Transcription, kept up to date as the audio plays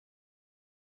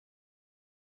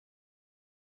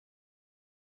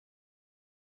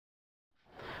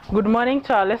Good morning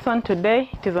to our lesson today.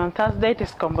 It is on Thursday. It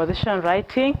is composition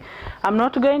writing. I'm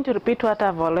not going to repeat what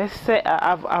I've always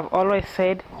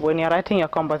said when you're writing your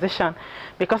composition,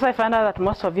 because I find out that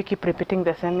most of you keep repeating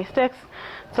the same mistakes.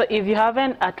 So if you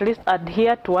haven't at least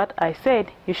adhered to what I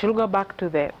said, you should go back to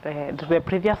the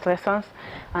previous lessons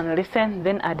and listen,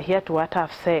 then adhere to what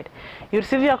I've said. You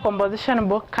receive your composition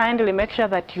book. Kindly make sure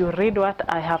that you read what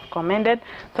I have commended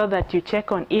so that you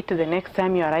check on it the next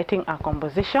time you are writing a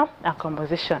composition.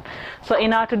 So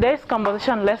in our today's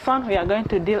composition lesson, we are going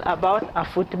to deal about a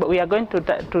football. We are going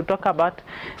to talk about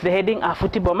the heading a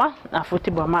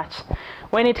football match.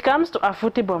 When it comes to a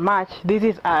football match, this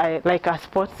is like a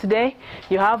sports day.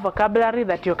 You have vocabulary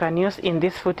that you can use in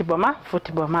this football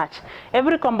match.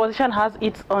 Every composition has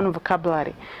its own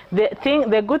vocabulary.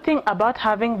 The good thing about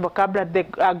having vocabulary,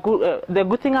 the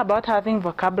good thing about having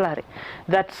vocabulary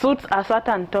that suits a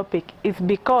certain topic is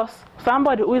because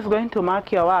somebody who is going to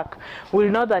mark your work will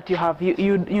know that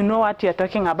you know what you're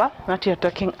talking about.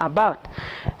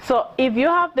 So if you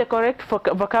have the correct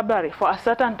vocabulary for a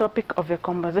certain topic of a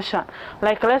composition,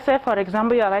 like let's say for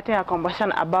example you're writing a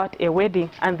composition about a wedding,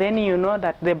 and then you know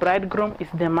that the bridegroom is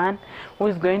the man who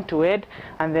is going to wed,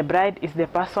 and the bride is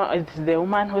the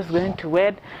woman who is going to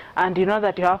wed, and you know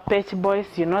that you have page boys,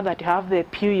 you know that you have the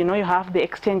pew, you know you have the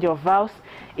exchange of vows.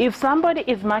 If somebody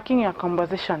is marking your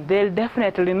composition, they'll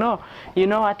definitely know you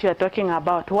know what you're talking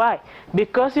about. Why?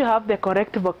 Because you have the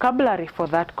correct vocabulary for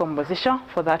that composition.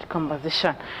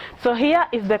 So here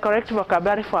is the correct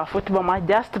vocabulary for a football match,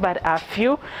 just but a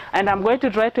few, and I'm going to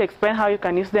try to explain how you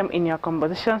can use them in your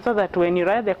composition so that when you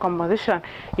write the composition,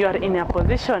 you are in a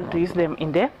position to use them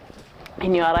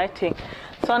in your writing.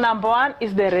 So number one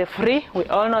is the referee. We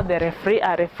all know the referee.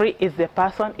 A referee is the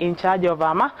person in charge of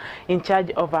a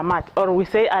match, or we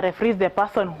say a referee is the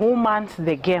person who mans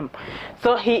the game.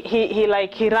 So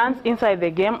he runs inside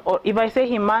the game, or if I say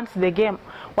he mans the game,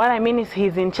 what I mean is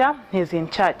he's in charge.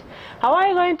 How are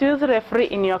you going to use referee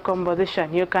in your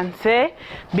composition? You can say,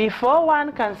 before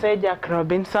one can say Jack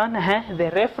Robinson,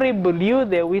 the referee blew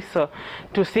the whistle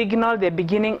to signal the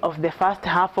beginning of the first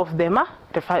half of the match.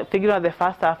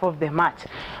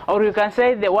 Or you can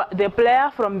say the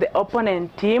player from the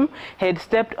opponent team had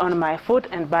stepped on my foot,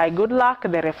 and by good luck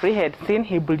the referee had seen,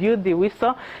 he blew the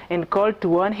whistle and called to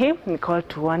warn him.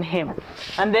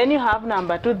 And then you have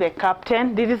number two, the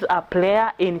captain. This is a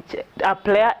player in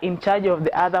charge of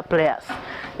the other players.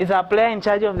 Is a player in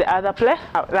charge of the other players.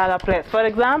 For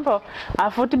example, a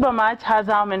football match has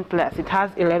how many players? It has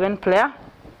 11 players.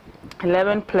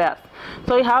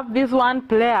 So you have this one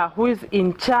player who is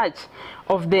in charge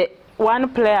of the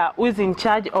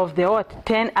what?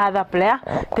 10 other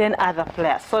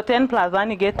players. So 10 plus 1,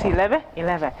 you get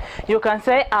 11. You can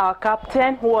say our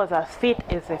captain, who was as fit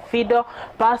as a fiddle,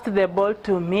 passed the ball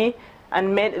to me,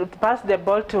 and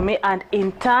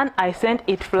in turn I sent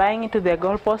it flying into the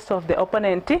goalpost of the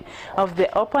opponent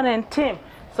team.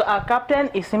 So a captain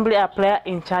is simply a player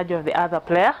in charge of the other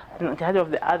players.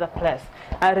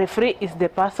 A referee is the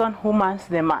person who mans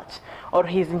the match, or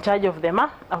he's in charge of the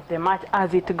match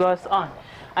as it goes on.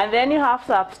 And then you have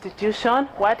substitution.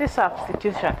 What is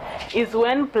substitution? Is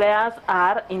when players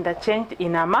are interchanged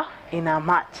in a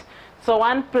match. So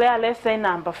one player, let's say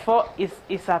number 4,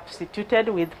 is substituted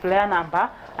with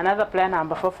another player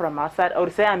number 4 from outside, or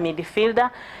say a midfielder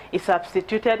is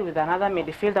substituted with another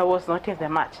midfielder who was not in the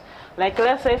match. Like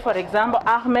let's say for example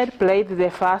Ahmed played the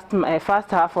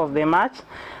first half of the match,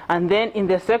 and then in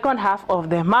the second half of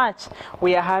the match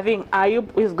we are having Ayub,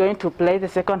 who is going to play the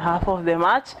second half of the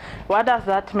match. What does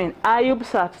that mean? Ayub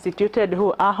substituted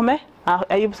who?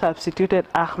 Ayub substituted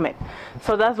Ahmed.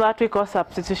 So that's what we call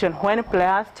substitution, when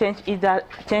players change each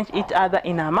other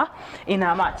in a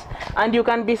match. And you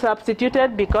can be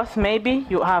substituted because maybe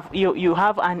you have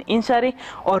an injury,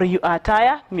 or you are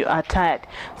tired.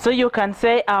 So you can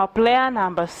say our player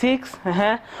number 6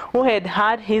 who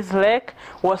had his leg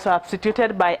was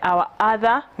substituted by our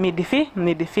other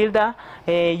midfielder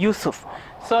Yusuf.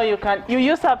 So you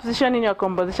use substitution in your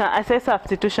composition. I say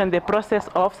substitution, the process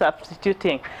of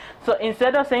substituting. So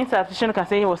instead of saying substitution, you can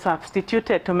say he was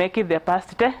substituted to make it the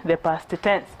past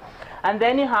tense. And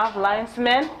then you have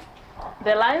linesmen.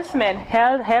 The linesmen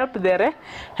help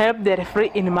the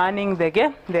referee in manning the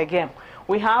game.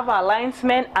 We have a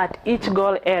linesman at each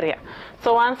goal area.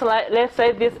 So let's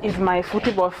say this is my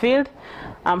football field.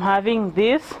 I'm having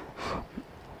this.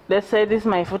 Let's say this is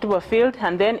my football field,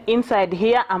 and then inside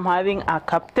here I'm having a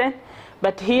captain,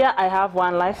 but here I have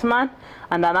one linesman,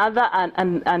 and another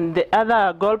and the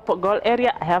other goal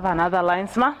area I have another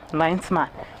linesman.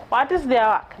 What is their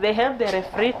work? They help the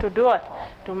referee to do what?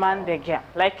 To man the game.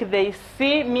 Like they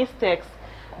see mistakes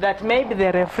that maybe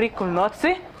the referee could not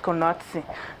could not see.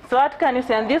 So what can you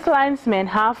say? And these linesmen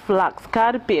have flags,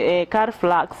 carry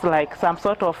flags, like some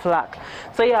sort of flag.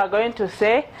 So you are going to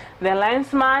say the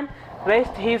linesman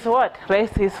raised his what?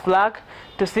 Raised his flag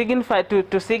to signify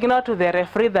to signal to the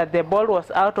referee that the ball was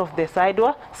out of the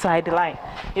sideline.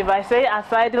 If I say a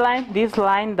sideline, this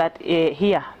line that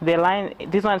here, the line,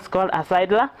 this one is called a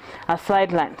sideline.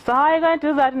 So how are you going to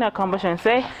do that in a conversion?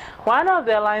 Say one of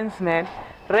the linesmen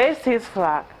raised his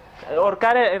flag or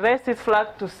raised his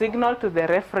flag to signal to the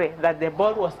referee that the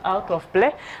ball was out of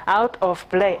play,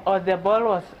 or the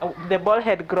ball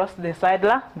had crossed the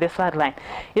sideline.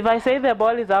 If I say the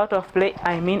ball is out of play,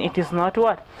 I mean it is not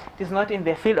what? It is not in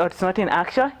the field, or it's not in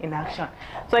action.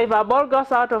 So if a ball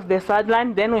goes out of the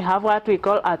sideline, then we have what we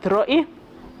call a throw-in.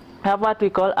 Are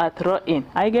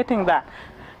you getting that?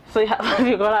 So you have what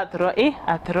we call a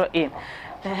throw-in.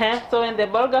 So when the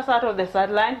ball goes out of the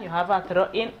sideline, you have a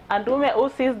throw-in. And who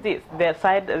sees this?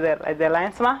 The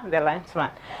linesman.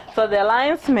 So the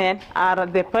linesmen are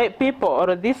the people,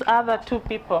 or these other two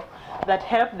people that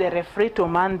help the referee to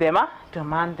man the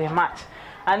match.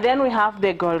 And then we have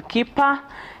the goalkeeper.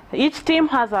 Each team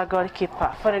has a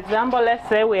goalkeeper. For example, let's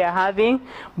say we are having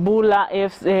Bula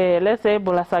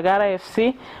Sagara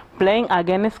FC playing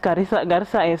against Garissa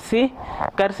FC.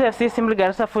 Garissa FC is simply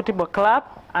Garissa Football Club,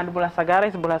 and Bulasagara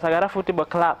is Bulasagara Football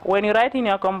Club. When you write in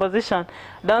your composition,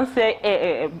 don't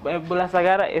say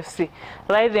Bulasagara FC.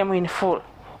 Write them in full.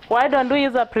 Why don't we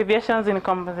use abbreviations in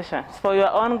compositions? For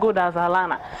your own good as a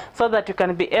learner, so that you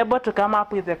can be able to come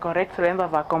up with the correct length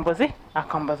of a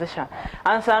composition.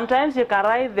 And sometimes you can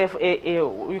write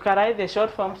the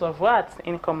short forms of words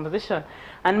in composition,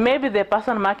 and maybe the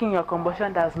person marking your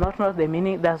composition does not know the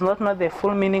meaning, does not know the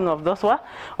full meaning of those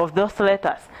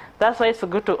letters. That's why it's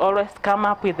good to always come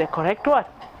up with the correct word,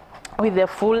 with the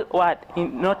full word,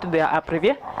 not the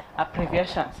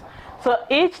abbreviations. So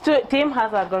each team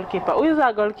has a goalkeeper. Who is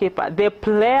a goalkeeper? The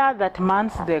player that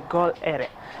mans the goal area.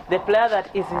 The player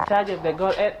that is in charge of the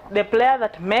goal area. The player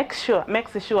that makes sure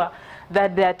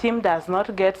that their team does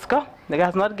not get scored.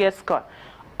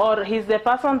 Or he's the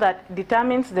person that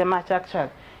determines the match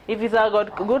actually. If he's a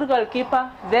good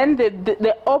goalkeeper, then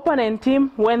the opponent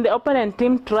team, when the opponent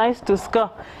team tries to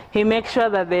score, he makes sure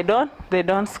that they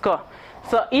don't score.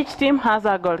 So each team has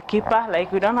a goalkeeper.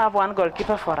 Like we don't have one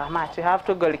goalkeeper for a match. We have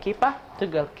two goalkeepers.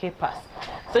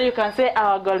 So you can say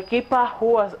our goalkeeper,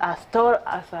 who was as tall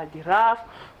as a giraffe,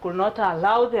 could not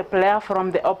allow the player from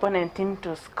the opponent team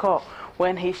to score.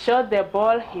 When he shot the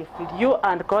ball, he flew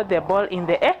and caught the ball in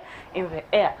the air.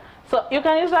 So you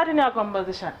can use that in your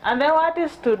composition. And then what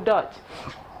is to dodge?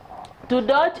 To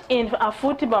dodge in a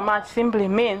football match simply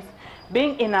means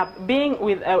when you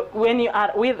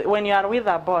are with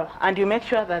a ball and you make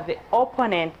sure that the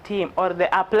opponent team or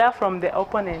a player from the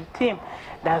opponent team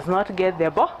does not get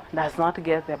the ball.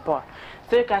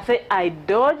 So you can say I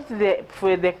dodged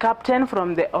for the captain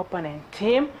from the opponent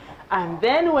team. And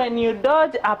then when you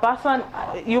dodge a person,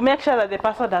 you make sure that the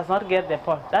person does not get the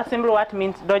ball. That's simply what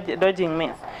means dodging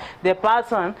means. The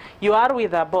person, you are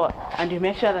with a ball, and you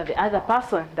make sure that the other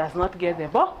person does not get the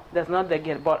ball,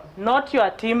 not your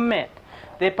teammate.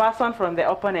 The person from the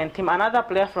opponent team, another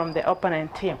player from the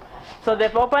opponent team. So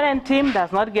the opponent team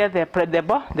does not get the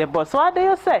ball. So what do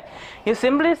you say? You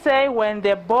simply say, when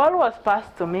the ball was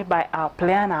passed to me by our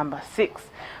player number 6,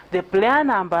 the player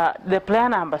number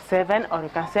 7, or you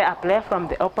can say a player from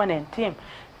the opponent team,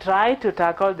 tried to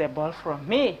tackle the ball from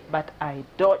me, but I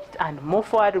dodged and moved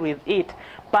forward with it,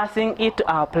 passing it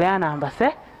to our player number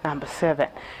 7.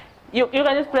 You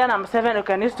can use player number 7, you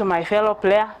can use to my fellow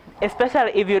player,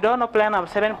 especially if you don't know player number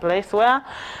 7 plays where.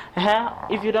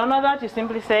 If you don't know that, you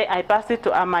simply say I passed it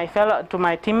to my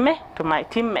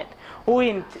teammate, who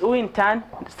in turn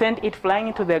sent it flying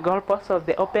into the goalpost of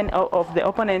the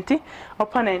opponent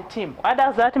team. What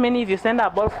does that mean? If you send a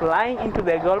ball flying into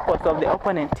the goalpost of the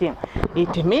opponent team,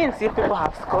 it means you people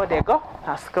have scored a goal.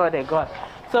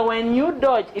 So when you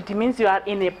dodge, it means you are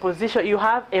in a position, you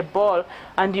have a ball,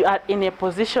 and you are in a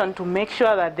position to make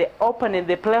sure that the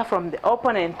player from the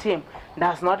opponent team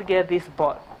does not get this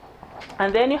ball.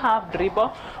 And then you have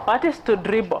dribble. What is to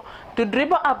dribble? To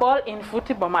dribble a ball in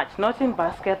football match, not in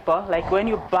basketball, like when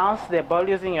you bounce the ball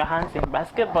using your hands in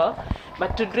basketball.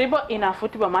 But to dribble in a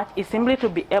football match is simply to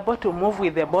be able to move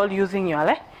with the ball using your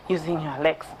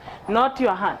legs, not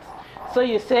your hands. So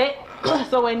you say,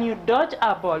 so when you dodge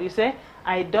a ball, you say,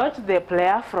 I dodged the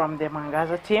player from the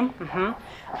Mangaza team,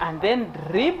 and then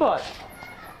dribble.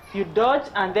 You dodge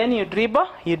and then you dribble.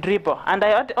 And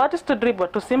what is to dribble?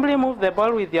 To simply move the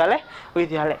ball with your leg.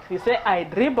 You say I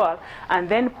dribble and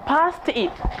then passed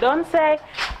it. Don't say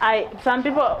some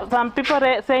people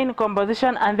say in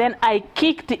composition and then I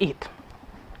kicked it.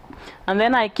 and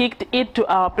then I kicked it to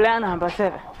our player number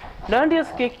 7. Don't use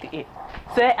kicked it.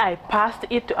 Say I passed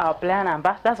it to our player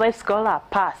number. That's why it's called a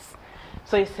pass.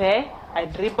 So you say, I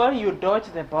dribble, you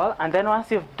dodge the ball, and then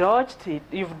once you've dodged it,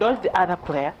 you've dodged the other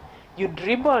player, you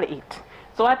dribble it.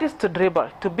 So what is to dribble?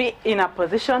 To be in a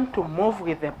position to move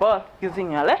with the ball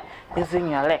using your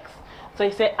legs. So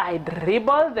you say, I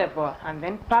dribble the ball, and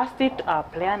then passed it to our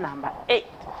player number 8.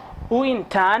 Who in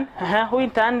turn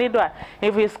did what?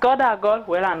 If he scored a goal,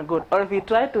 well and good. Or if he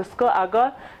tried to score a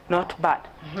goal, not bad.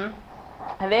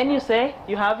 And then you say,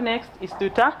 you have next is to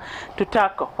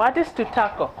tackle. What is to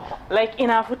tackle? Like in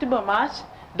a football match,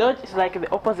 dodge is like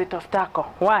the opposite of tackle.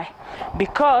 Why?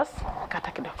 Because,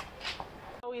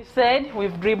 we said we're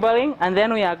dribbling, and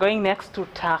then we are going next to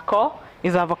tackle.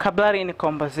 Is a vocabulary in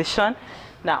composition.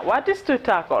 Now, what is to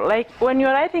tackle? Like when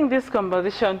you're writing this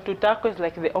composition, to tackle is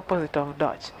like the opposite of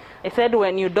dodge. I said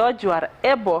when you dodge, you are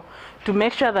able to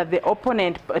make sure that the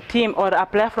opponent team or a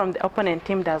player from the opponent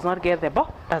team does not get the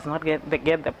ball,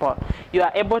 get the ball. You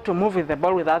are able to move with the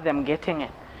ball without them getting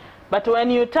it. But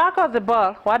when you tackle the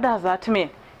ball, what does that mean?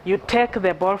 You take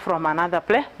the ball from another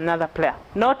player,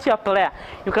 not your player.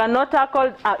 You cannot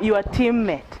tackle your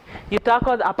teammate. You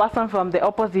tackle a person from the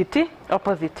opposite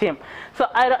team. So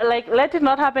let it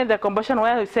not happen in the composition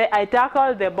where you say, I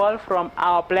tackled the ball from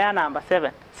our player number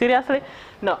 7. Seriously?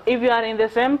 No. If you are in the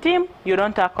same team, you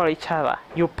don't tackle each other.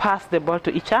 You pass the ball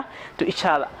to each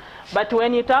other. But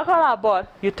when you tackle a ball,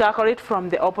 you tackle it from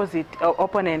the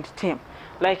opponent team.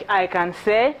 Like I can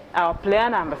say, our player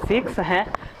number 6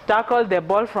 tackled the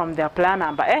ball from their player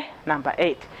number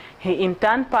 8. He in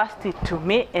turn passed it to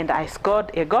me, and I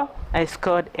scored a goal.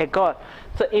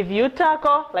 So if you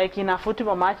tackle, like in a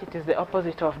football match, it is the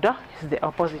opposite of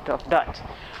dodge.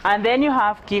 And then you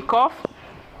have kickoff.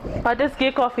 What is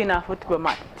kickoff in a football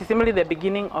match? It is simply the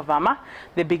beginning of a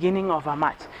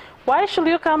match. Why should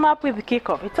you come up with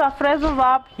kickoff? It's a phrasal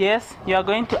verb. Yes, you are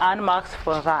going to earn marks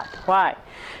for that. Why?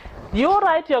 You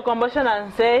write your composition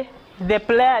and say,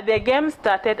 the game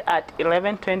started at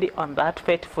 11:20 on that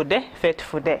fateful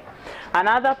day.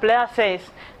 Another player says,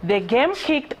 the game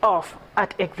kicked off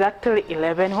at exactly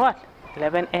 11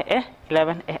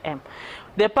 a.m.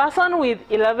 The person with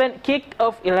 11 kicked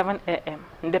off 11 a.m.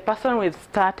 The person with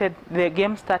the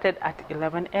game started at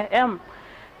 11 a.m.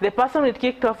 The person with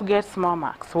kicked off gets more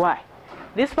marks. Why?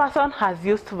 This person has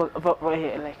used like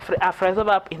a phrasal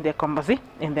verb in the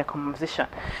composition.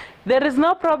 There is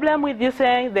no problem with you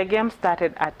saying the game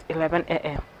started at 11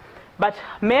 a.m. But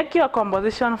make your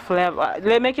composition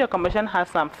have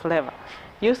some flavor.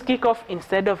 Use kickoff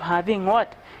instead of having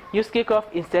what? Use kickoff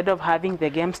instead of having the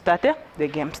game started.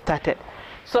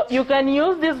 So you can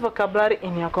use this vocabulary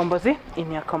in your composition.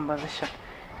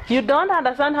 You don't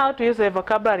understand how to use a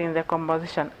vocabulary in the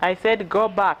composition. I said go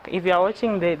back. If you are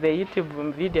watching the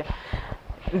YouTube video,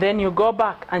 then you go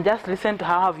back and just listen to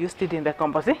how I've used it in the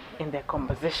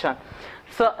composition.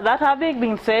 So that having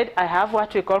been said, I have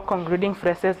what we call concluding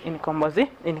phrases in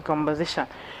composition.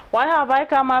 Why have I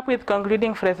come up with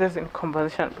concluding phrases in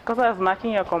composition? Because I was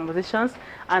marking your compositions,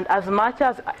 and as much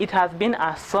as it has been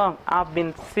a song, I've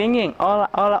been singing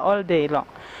all day long.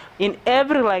 In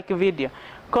every video.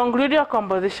 Conclude your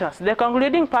compositions. The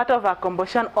concluding part of a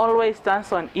composition always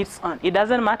stands on its own. It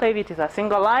doesn't matter if it is a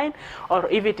single line or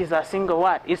if it is a single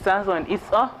word. It stands on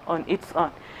its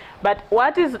own. But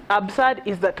what is absurd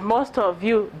is that most of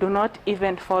you do not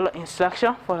even follow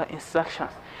instructions.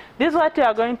 This is what you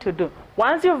are going to do.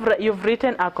 Once you've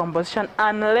written a composition,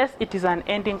 unless it is an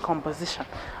ending composition,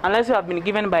 unless you have been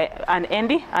given by an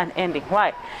ending.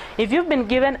 Why? If you've been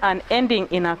given an ending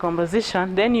in a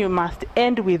composition, then you must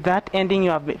end with that ending.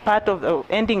 You have been part of the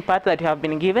ending part that you have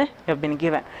been given.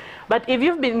 But if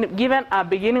you've been given a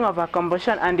beginning of a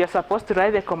composition and you're supposed to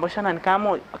write the composition and come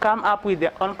up with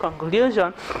your own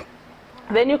conclusion,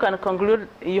 then you can conclude.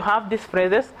 You have these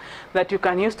phrases that you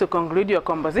can use to conclude your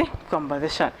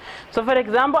composition. So for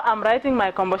example, I'm writing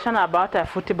my composition about a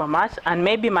football match, and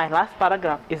maybe my last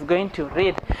paragraph is going to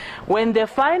read, when the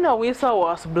final whistle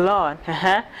was blown,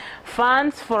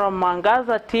 fans from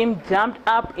Mwangaza team jumped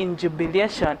up in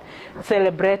jubilation,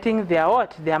 celebrating their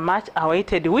much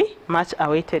awaited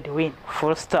win.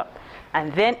 Full stop.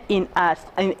 And then in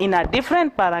a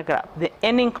different paragraph, the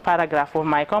ending paragraph of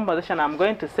my composition, I'm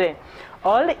going to say,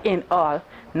 all in all,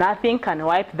 nothing can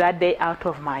wipe that day out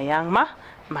of my young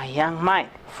mind.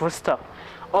 Full stop.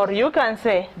 Or you can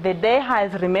say, the day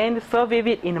has remained so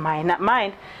vivid in my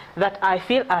mind that I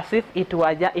feel as if it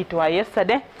were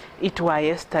yesterday.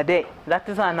 That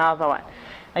is another one.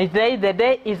 The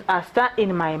day is a star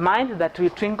in my mind that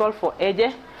will twinkle for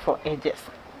ages.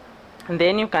 And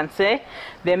then you can say,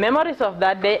 the memories of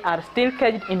that day are still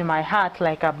caged in my heart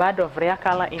like a bird of rare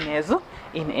color in a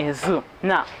zoo.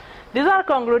 Now, these are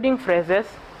concluding phrases.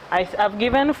 I've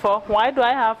given 4. Why do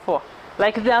I have 4?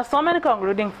 Like, there are so many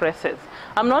concluding phrases.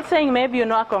 I'm not saying maybe you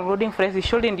know a concluding phrase, you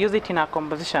shouldn't use it in a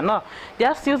composition. No,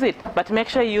 just use it, but make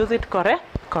sure you use it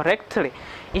correctly.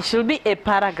 It should be a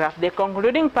paragraph. The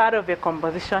concluding part of a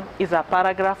composition is a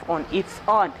paragraph on its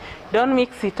own. Don't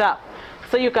mix it up.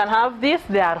 So you can have this,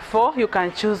 there are 4, you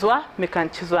can choose one, you can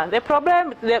choose one. The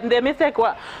problem, the mistake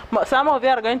some of you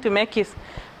are going to make is,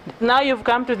 now you've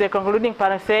come to the concluding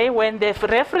part, say, when the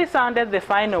referee sounded the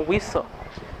final whistle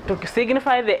to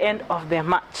signify the end of the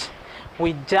match,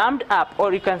 we jumped up,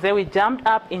 or you can say we jumped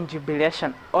up in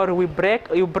jubilation, or we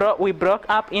broke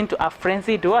up into a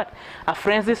frenzied what? A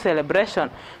frenzied celebration.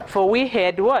 For we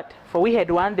had what? For we had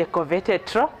won the coveted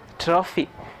trophy.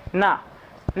 Now,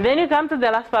 then you come to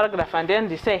the last paragraph and then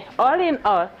you say, all in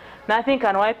all, nothing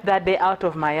can wipe that day out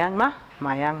of my young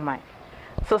mind.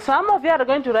 So some of you are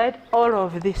going to write all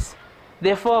of this,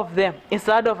 the 4 of them,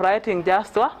 instead of writing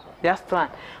just one.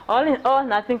 All in all,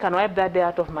 nothing can wipe that day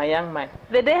out of my young mind.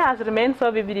 The day has remained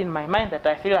so vivid in my mind that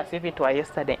I feel as if it were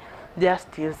yesterday.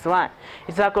 Just use one.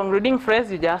 It's a concluding phrase,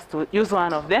 you just use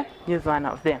one of them,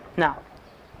 Now,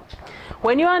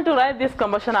 when you want to write this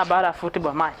composition about a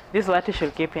football match, this is what you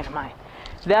should keep in mind.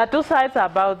 There are 2 sides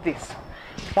about this.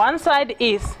 One side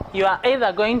is you are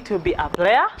either going to be a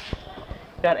player,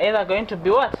 you are either going to be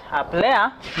what? A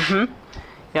player. You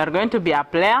are going to be a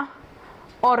player,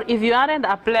 or if you aren't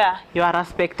a player, you are a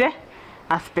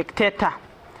spectator.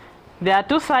 There are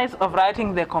 2 sides of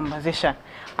writing the composition.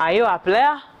 Are you a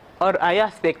player or are you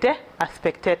a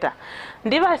spectator?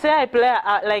 And if I say a player,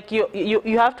 like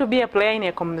you have to be a player in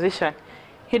a composition.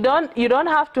 You don't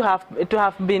have to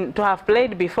have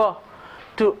played before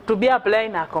to be a player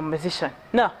in a composition.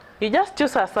 No, you just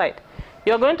choose a side.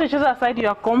 You're going to choose a side you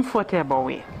are comfortable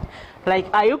with. Like,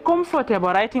 are you comfortable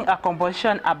writing a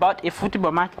composition about a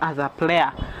football match as a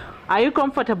player? Are you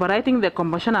comfortable writing the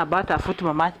composition about a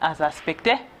football match as a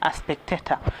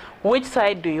spectator? Which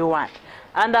side do you want?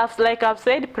 And like I've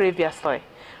said previously,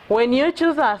 when you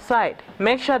choose a side,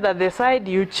 make sure that the side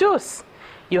you choose,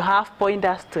 you have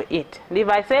pointers to it. And if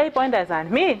I say pointers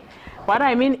and mean, what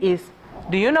I mean is,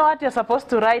 do you know what you're supposed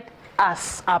to write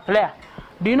as a player?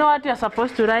 Do you know what you're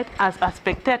supposed to write as a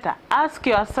spectator? Ask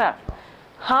yourself,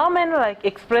 how many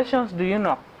expressions do you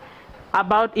know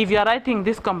about if you're writing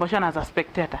this composition as a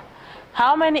spectator?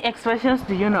 How many expressions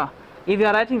do you know if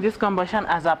you're writing this composition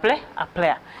as a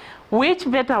player? Which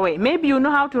better way? Maybe you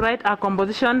know how to write a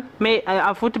composition,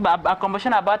 a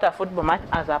composition about a football match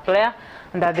as a player,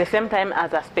 and at the same time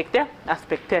as a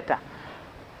spectator.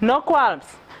 No qualms.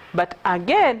 But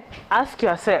again, ask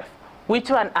yourself, which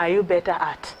one are you better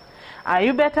at? Are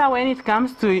you better when it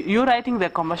comes to you writing the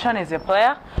composition as a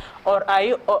player, or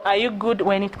are you good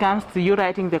when it comes to you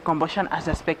writing the composition as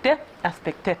a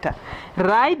spectator?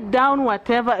 Write down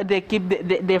whatever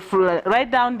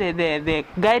write down the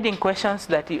guiding questions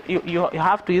that you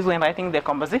have to use when writing the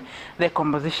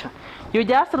composition. You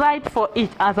just write for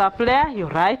each. As a player, you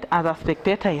write. As a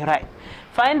spectator, you write.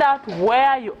 Find out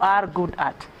where you are good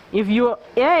at. If your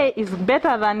A is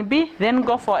better than B, then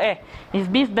go for A.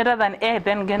 If B is better than A,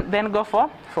 then go for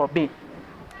B.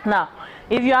 Now,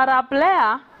 if you are a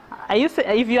player,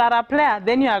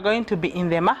 then you are going to be in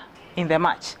the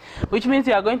match, which means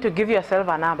you are going to give yourself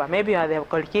a number. Maybe you are the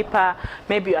goalkeeper,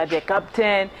 maybe you are the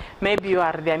captain, maybe you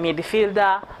are the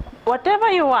midfielder.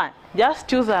 Whatever you want, just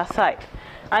choose a side.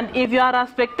 And if you are a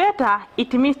spectator,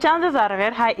 it means chances are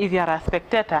very high if you are a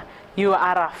spectator, you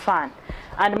are a fan.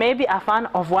 And maybe a fan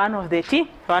of one of the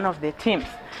teams.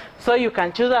 So you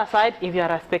can choose a side. If you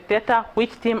are a spectator,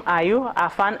 which team are you a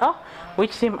fan of?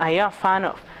 Which team are you a fan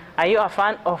of? Are you a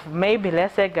fan of maybe,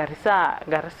 let's say,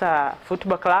 Garissa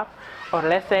Football Club? Or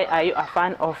let's say, are you a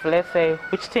fan of, let's say,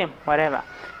 which team? Whatever.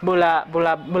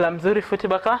 Bulamzuri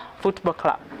Football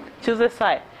Club. Choose a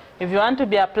side. If you want to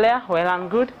be a player, well and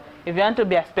good. If you want to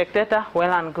be a spectator,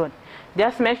 well and good.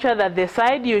 Just make sure that the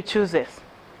side you choose,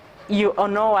 you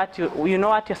know what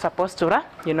you're supposed to write.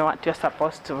 You know what you're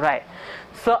supposed to write.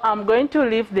 So I'm going to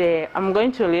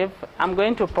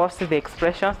post the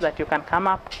expressions that you can come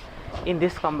up in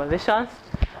these compositions,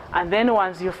 and then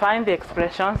once you find the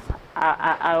expressions,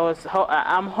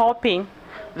 I'm hoping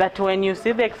that when you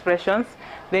see the expressions,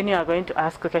 then you are going to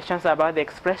ask questions about the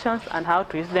expressions and how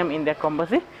to use them in the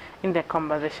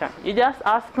composition. You just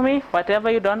ask me whatever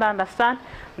you don't understand,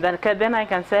 then I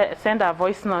can send a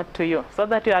voice note to you, so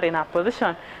that you are in a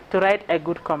position to write a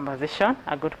good composition.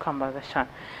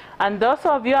 And those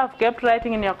of you who have kept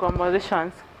writing in your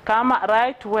compositions,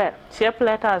 write well, shape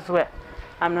letters well.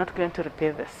 I'm not going to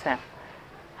repeat the same.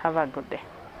 Have a good day.